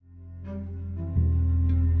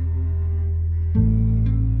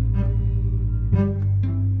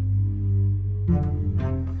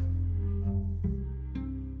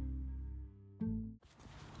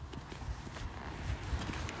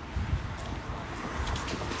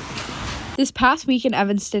This past week in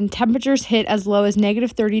Evanston, temperatures hit as low as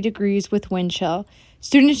negative 30 degrees with wind chill.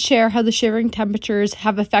 Students share how the shivering temperatures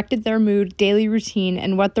have affected their mood, daily routine,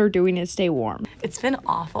 and what they're doing to stay warm. It's been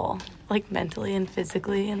awful, like mentally and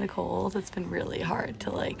physically in the cold. It's been really hard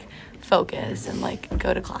to focus and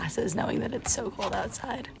go to classes knowing that it's so cold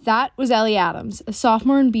outside. That was Ellie Adams, a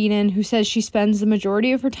sophomore in Beaton who says she spends the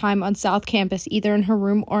majority of her time on South Campus, either in her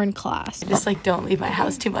room or in class. I just don't leave my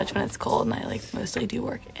house too much when it's cold, and I mostly do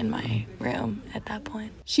work in my room at that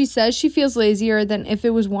point. She says she feels lazier than if it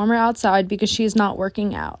was warmer outside because she is not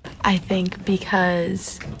working out. I think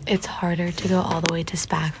because it's harder to go all the way to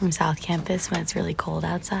SPAC from South Campus when it's really cold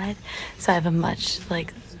outside, so I have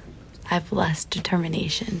I have less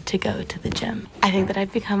determination to go to the gym. I think that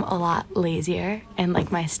I've become a lot lazier, and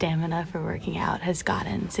my stamina for working out has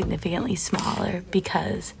gotten significantly smaller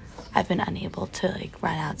because I've been unable to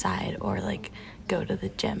run outside or go to the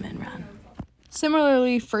gym and run.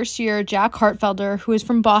 Similarly, first year Jack Hartfelder, who is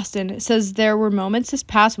from Boston, says there were moments this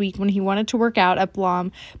past week when he wanted to work out at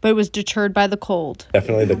Blom, but was deterred by the cold.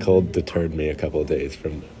 Definitely the cold deterred me a couple of days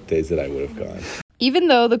from days that I would have gone. Even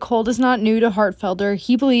though the cold is not new to Hartfelder,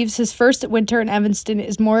 he believes his first winter in Evanston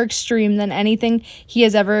is more extreme than anything he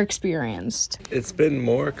has ever experienced. It's been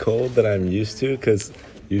more cold than I'm used to because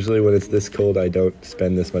usually when it's this cold, I don't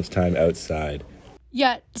spend this much time outside.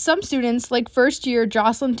 Yet, some students, like first year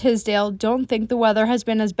Jocelyn Tisdale, don't think the weather has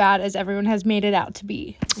been as bad as everyone has made it out to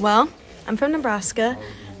be. Well, I'm from Nebraska,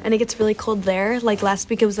 and it gets really cold there.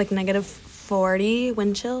 Last week it was negative 40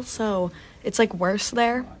 wind chill, so it's worse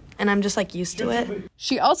there. And I'm just used to it.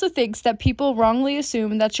 She also thinks that people wrongly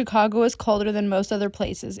assume that Chicago is colder than most other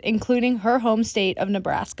places, including her home state of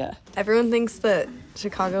Nebraska. Everyone thinks that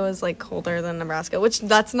Chicago is colder than Nebraska, which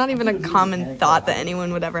that's not even a common thought that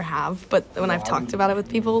anyone would ever have. But when I've talked about it with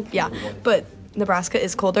people, yeah. But Nebraska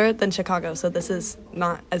is colder than Chicago, so this is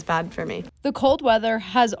not as bad for me. The cold weather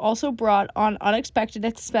has also brought on unexpected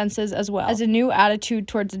expenses as well as a new attitude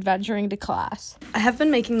towards adventuring to class. I have been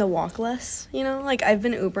making the walk less, I've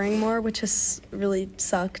been Ubering more, which has really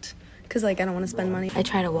sucked because I don't want to spend money. I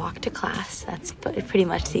try to walk to class. That's pretty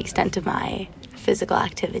much the extent of my physical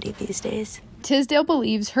activity these days. Tisdale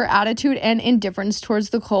believes her attitude and indifference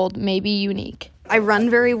towards the cold may be unique. I run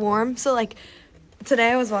very warm, so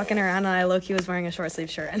today I was walking around and I low-key was wearing a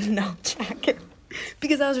short-sleeve shirt and no jacket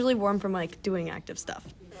because I was really warm from doing active stuff.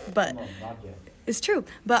 But it's true.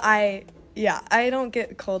 But I don't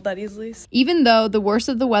get cold that easily. Even though the worst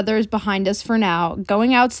of the weather is behind us for now,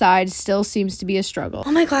 going outside still seems to be a struggle.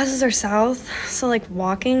 All my classes are south, so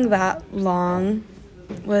walking that long,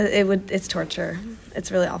 it's torture.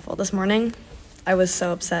 It's really awful. This morning, I was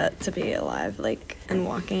so upset to be alive, and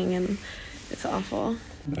walking, and it's awful.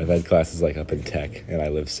 I've had classes up in tech, and I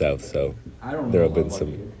live south, so there have been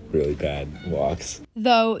some really bad walks.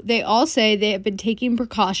 Though they all say they have been taking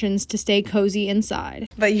precautions to stay cozy inside.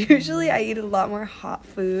 But usually I eat a lot more hot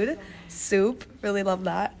food. Soup, really love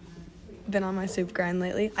that. Been on my soup grind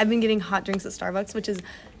lately. I've been getting hot drinks at Starbucks, which is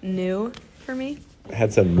new for me. I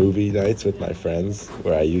had some movie nights with my friends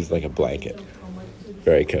where I used a blanket.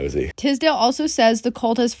 Very cozy. Tisdale also says the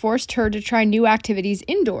cold has forced her to try new activities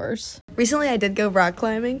indoors. Recently, I did go rock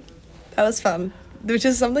climbing. That was fun, which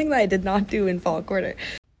is something that I did not do in fall quarter.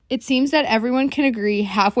 It seems that everyone can agree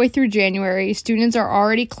halfway through January, students are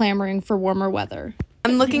already clamoring for warmer weather.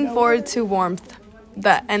 I'm looking forward to warmth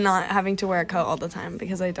and not having to wear a coat all the time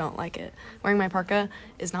because I don't like it. Wearing my parka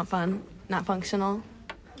is not fun, not functional.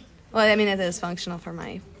 Well, it is functional for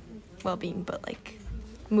my well-being, but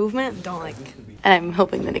movement, don't like. And I'm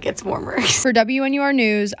hoping that it gets warmer. For WNUR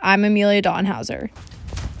News, I'm Amelia Donhauser.